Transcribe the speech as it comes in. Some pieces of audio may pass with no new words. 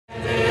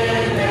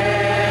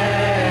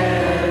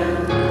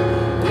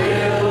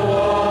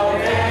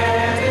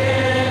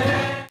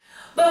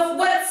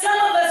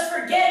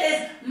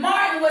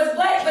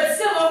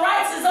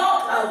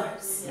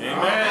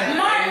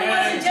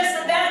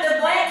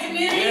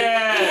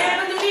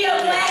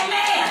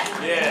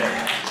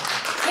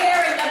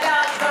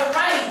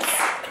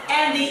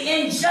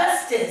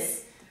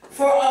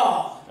for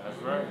all.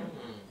 That's right.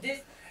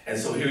 And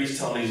so here he's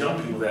telling these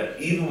young people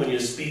that even when you're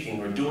speaking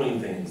or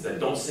doing things that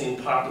don't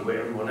seem popular with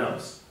everyone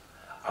else,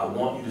 I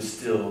want you to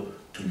still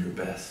do your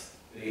best.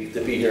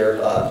 To be here,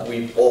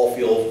 we all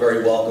feel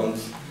very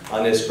welcomed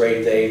on this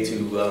great day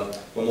to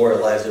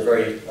memorialize a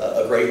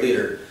great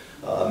leader.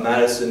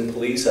 Madison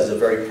Police has a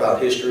very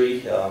proud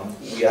history.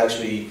 We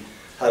actually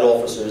had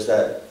officers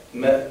that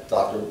met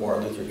Dr.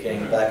 Martin Luther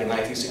King back in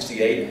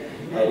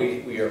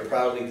 1968. We are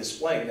proudly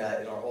displaying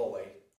that in our